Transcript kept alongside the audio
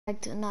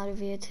To another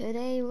video.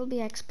 Today we'll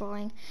be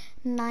exploring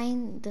the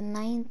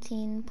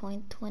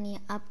 19.20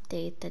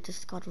 update that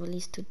just got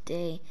released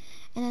today,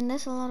 and then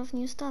there's a lot of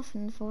new stuff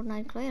in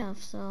Fortnite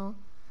creative, so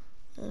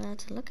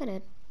let's look at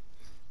it.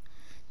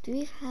 Do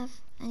we have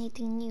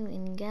anything new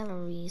in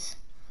galleries?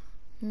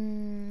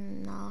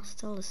 No,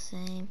 still the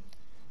same.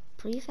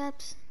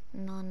 Prefabs?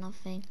 No,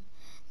 nothing.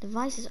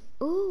 Devices.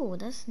 Oh,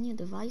 that's new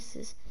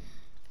devices.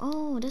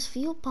 Oh, there's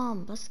fuel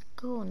pump. Let's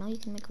go. Now you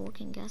can make a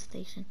working gas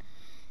station.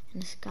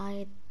 And the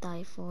sky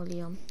dive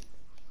So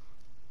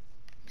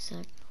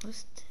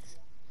what's this?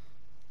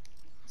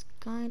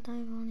 Sky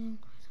dive volume.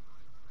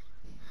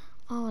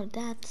 Oh,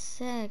 that's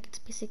sick. It's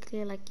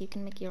basically like you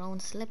can make your own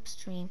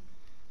slipstream.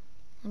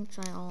 Let me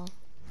try all.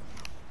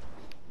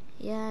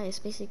 Yeah, it's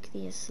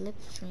basically a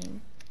slipstream.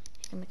 You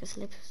can make a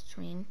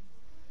slipstream,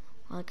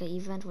 or like an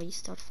event where you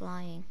start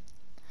flying.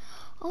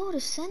 Oh,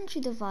 the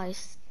sentry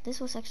device. This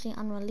was actually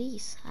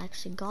unreleased. I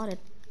actually got it,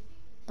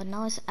 but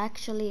now it's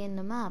actually in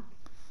the map.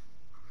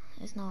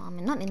 It's now, I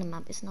mean, not in the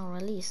map, it's now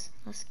released.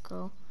 Let's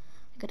go.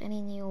 Got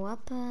any new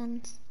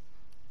weapons?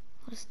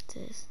 What's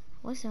this?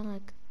 What's there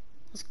like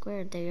a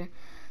square there?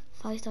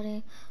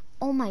 5-star.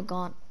 Oh my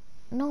god.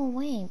 No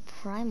way.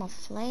 Primal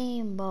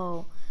flame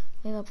bow.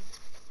 We got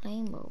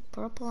flame bow.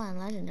 Purple and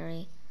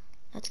legendary.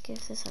 Let's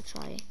give this a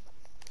try.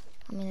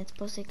 I mean, it's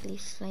basically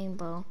flame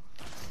bow.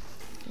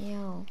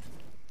 Yo.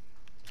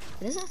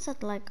 It isn't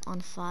set like on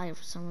fire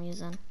for some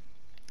reason.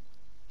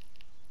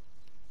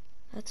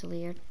 That's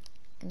weird.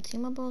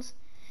 Consumables.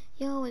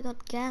 Yo, we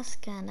got gas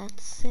can.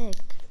 That's sick.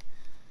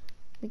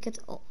 We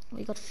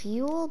got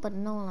fuel, but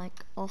no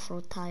like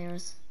off-road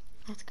tires.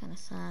 That's kind of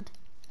sad.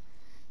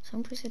 So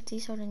I'm pretty sure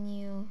these are the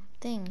new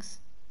things.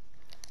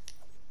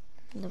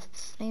 The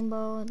flame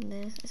bow.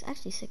 This is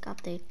actually a sick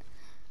update.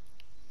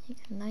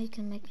 Now you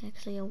can make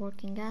actually a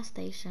working gas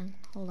station.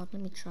 Hold up,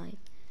 let me try it.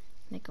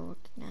 Make a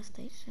working gas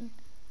station.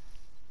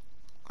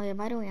 Oh yeah,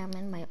 by the way, I'm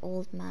in my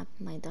old map,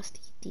 my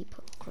Dusty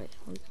Depot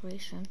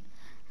recreation.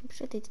 I'm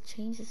sure they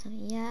changed this.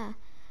 Yeah,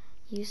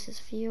 uses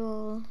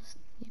fuel.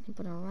 You can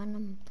put a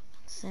random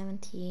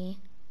 70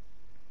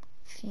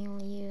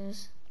 fuel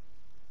use,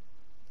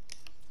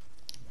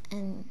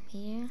 and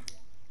here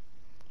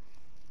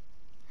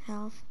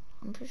health.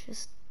 I'm pretty sure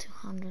it's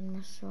 200. I'm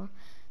not sure.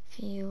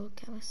 Fuel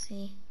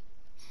capacity,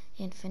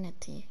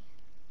 infinity.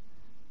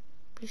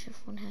 Pretty sure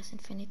phone has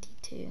infinity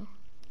too.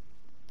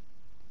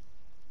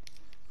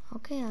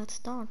 Okay, let's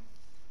start.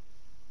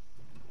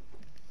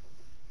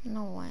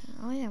 No way.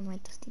 Oh yeah, my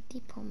Dusty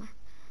Depot map.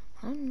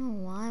 I don't know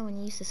why when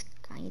you use the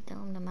sky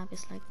down, the map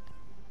is like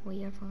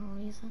weird for no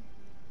reason.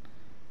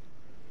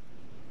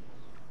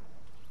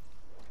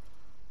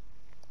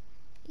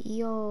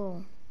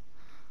 Yo.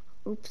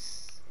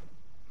 Oops.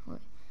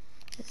 Wait.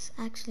 This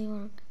actually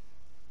work.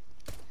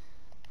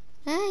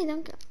 Hey,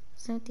 don't go.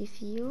 70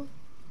 fuel.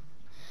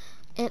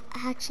 It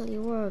actually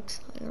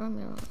works. Let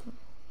me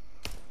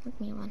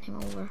run him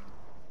over.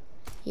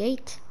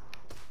 Yeet.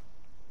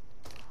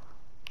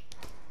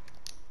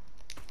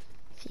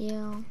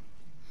 Fuel.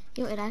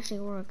 Yo, it actually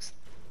works.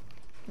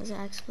 Does it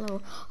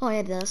explode? Oh, yeah,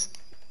 it does.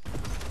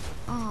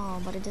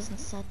 Oh, but it doesn't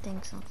set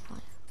things on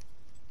fire.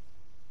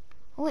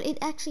 Oh, it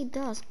actually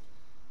does.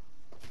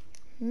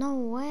 No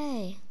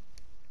way.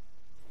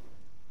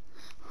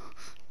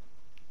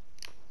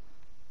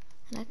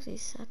 It actually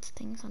sets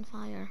things on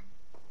fire.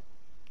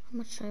 I'm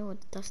not sure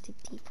what Dusty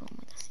Depot,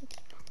 my Dusty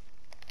Depot.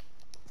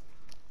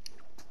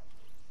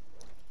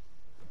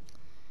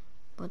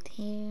 But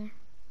here.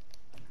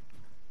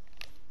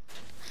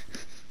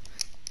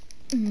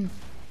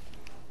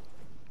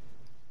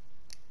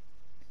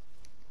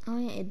 Oh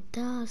yeah, it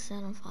does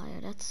set on fire.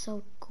 That's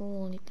so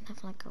cool. You can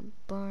have like a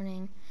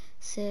burning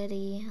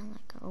city and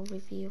like an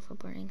overview of a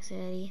burning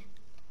city.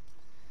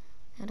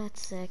 Yeah,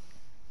 that's sick.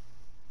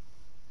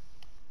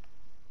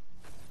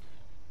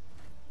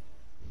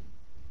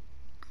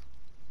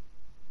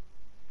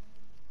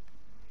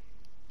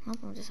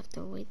 We'll just have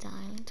to wait the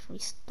island to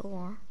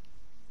restore.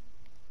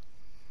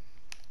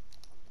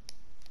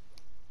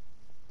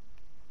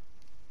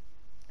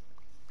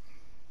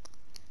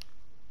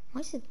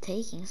 Why is it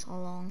taking so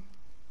long?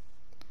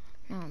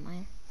 Never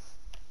mind.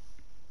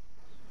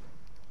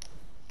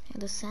 Yeah,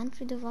 the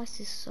sentry device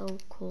is so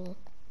cool.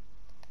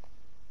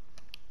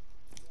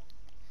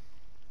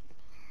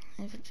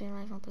 Infantry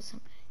rifle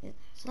percent.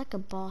 It's like a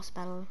boss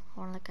battle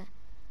or like a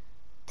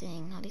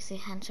thing. How do you say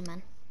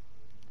henchman?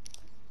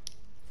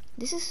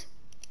 This is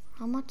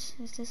how much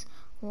is this?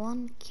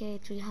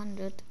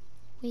 1k300.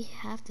 We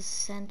have the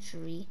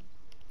century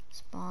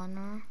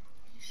spawner,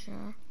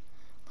 sure,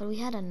 but we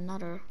had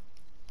another.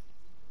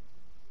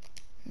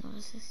 No,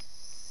 this is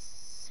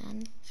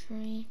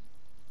century.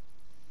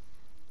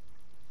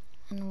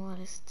 And what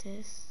is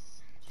this?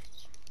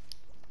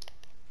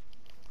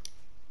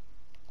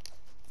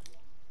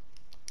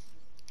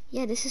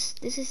 Yeah, this is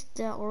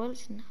the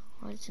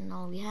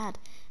original we had.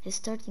 It's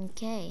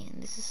 13k,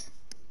 and this is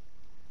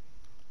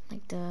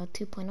like the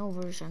 2.0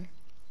 version.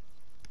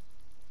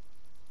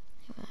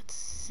 Yeah, that's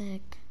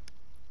sick.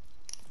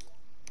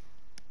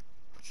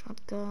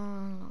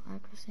 Shotgun, low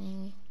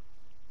accuracy.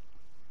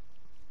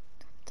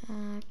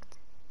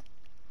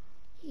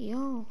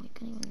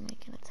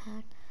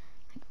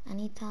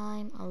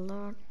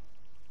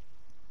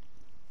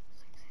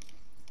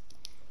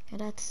 Yeah,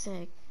 that's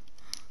sick.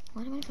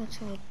 What am I gonna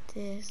try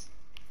this?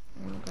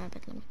 Let me grab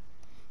it. Let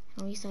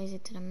me resize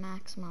it to the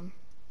maximum.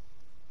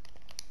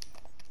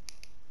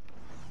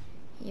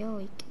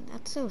 Yo,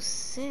 that's so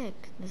sick.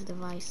 This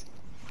device.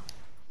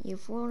 You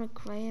Fortnite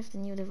Creative, the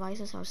new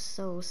devices are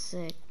so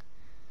sick.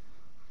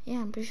 Yeah,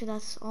 I'm pretty sure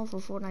that's all for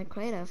Fortnite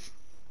Creative.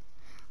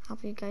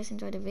 Hope you guys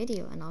enjoyed the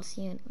video, and I'll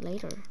see you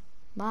later.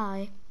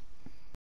 Bye.